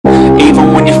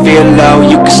Even when you feel low,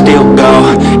 you can still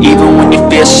go. Even when you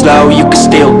feel slow, you can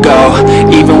still go.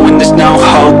 Even when there's no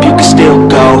hope, you can still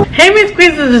go. Hey Miss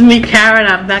Squeeze, this is me Cara and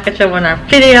I'm back at you with another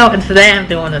video, and today I'm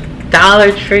doing a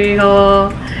Dollar Tree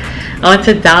haul. I went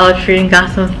to Dollar Tree and got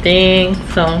some things,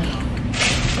 so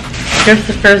here's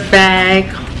the first bag.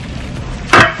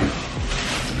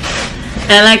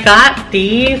 And I got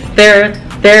these, they're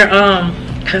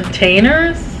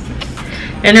containers,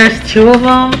 and there's 2 of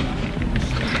them.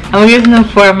 I'm using them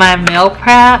for my meal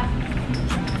prep.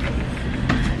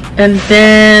 And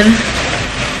then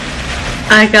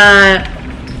I got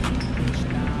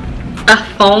a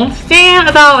phone stand.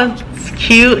 I thought it was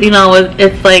cute, you know,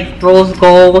 it's like rose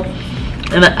gold,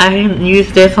 and I can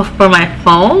use this for my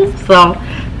phone, so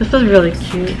this is really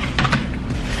cute.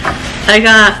 I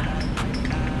got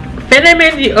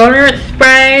Cinnamon deodorant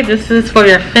spray. This is for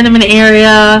your cinnamon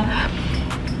area.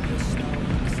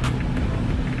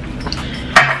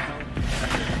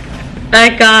 I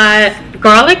got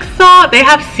garlic salt. They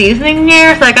have seasoning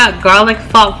here, so I got garlic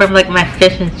salt from like my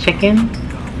fish and chicken.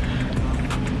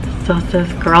 So it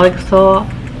says garlic salt.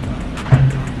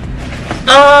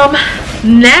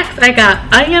 Next I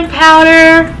got onion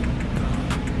powder.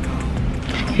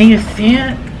 Can you see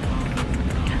it?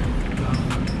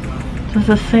 Does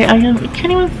it say onion? You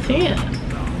can't even see it.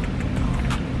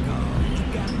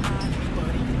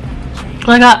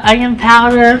 So I got onion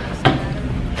powder.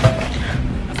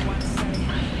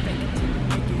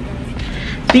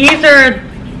 These are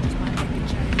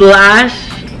lash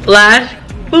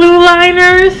glue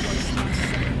liners.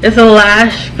 It's a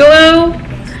lash glue,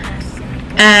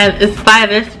 and it's by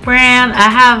this brand. I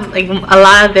have like a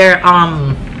lot of their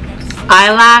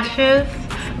eyelashes,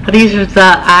 but these are the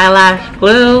eyelash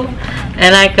glue,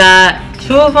 and I got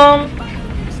 2 of them.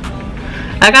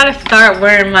 I gotta start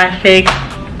wearing my fake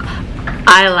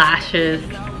eyelashes.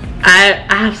 I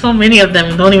have so many of them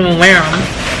and don't even wear them.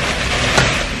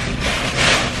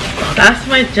 That's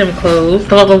my gym clothes.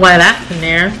 Don't know why that's in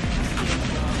there.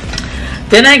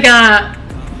 Then I got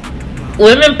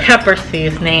lemon pepper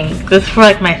seasoning. This is for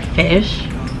like my fish.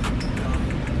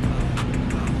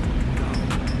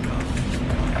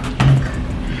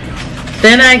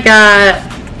 Then I got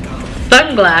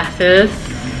sunglasses.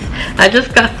 I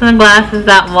just got sunglasses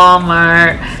at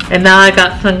Walmart, and now I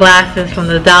got sunglasses from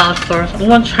the dollar store. So I'm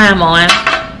gonna try them on.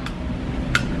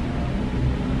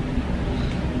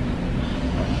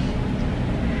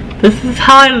 This is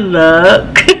how I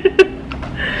look.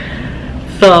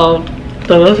 So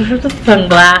those are the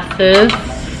sunglasses.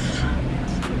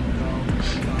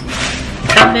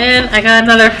 And then I got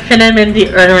another cinnamon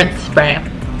deodorant spray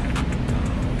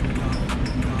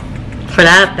for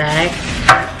that bag.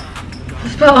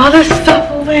 Let's put all this stuff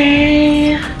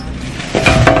away.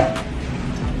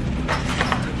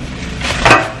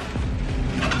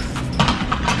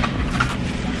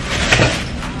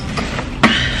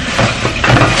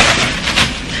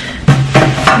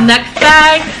 Next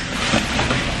bag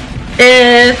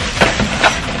is,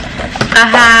 I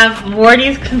have more of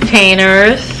these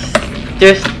containers.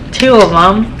 There's 2 of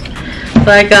them.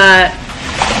 So I got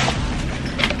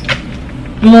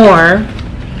more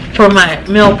for my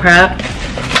meal prep.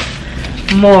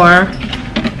 More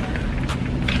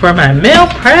for my meal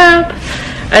prep.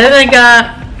 And then I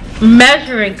got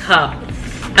measuring cups.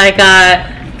 I got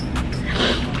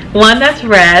one that's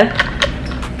red.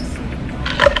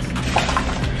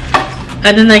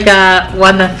 And then I got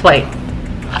one that's white.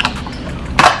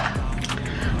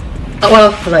 What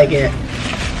else did I get?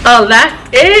 Oh, that's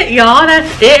it, y'all.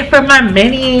 That's it for my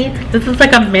mini. This is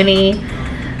like a mini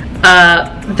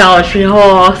Dollar Tree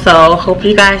haul. So hope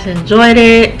you guys enjoyed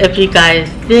it. If you guys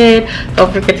did,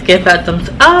 don't forget to give that thumbs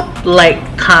up, like,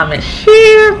 comment,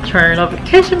 share, turn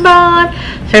notification bell,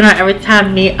 turn on every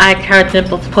time me, Cara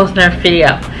Dimples post another video.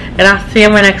 And I'll see you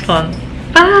in my next one.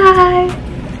 Bye.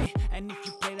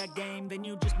 Then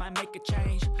you just might make a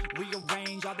change.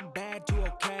 Rearrange all the bad to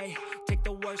okay. Take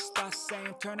the worst thoughts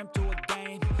saying, turn them to a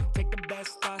game. Take the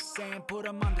best thoughts saying, put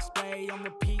them on display, on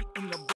repeat in your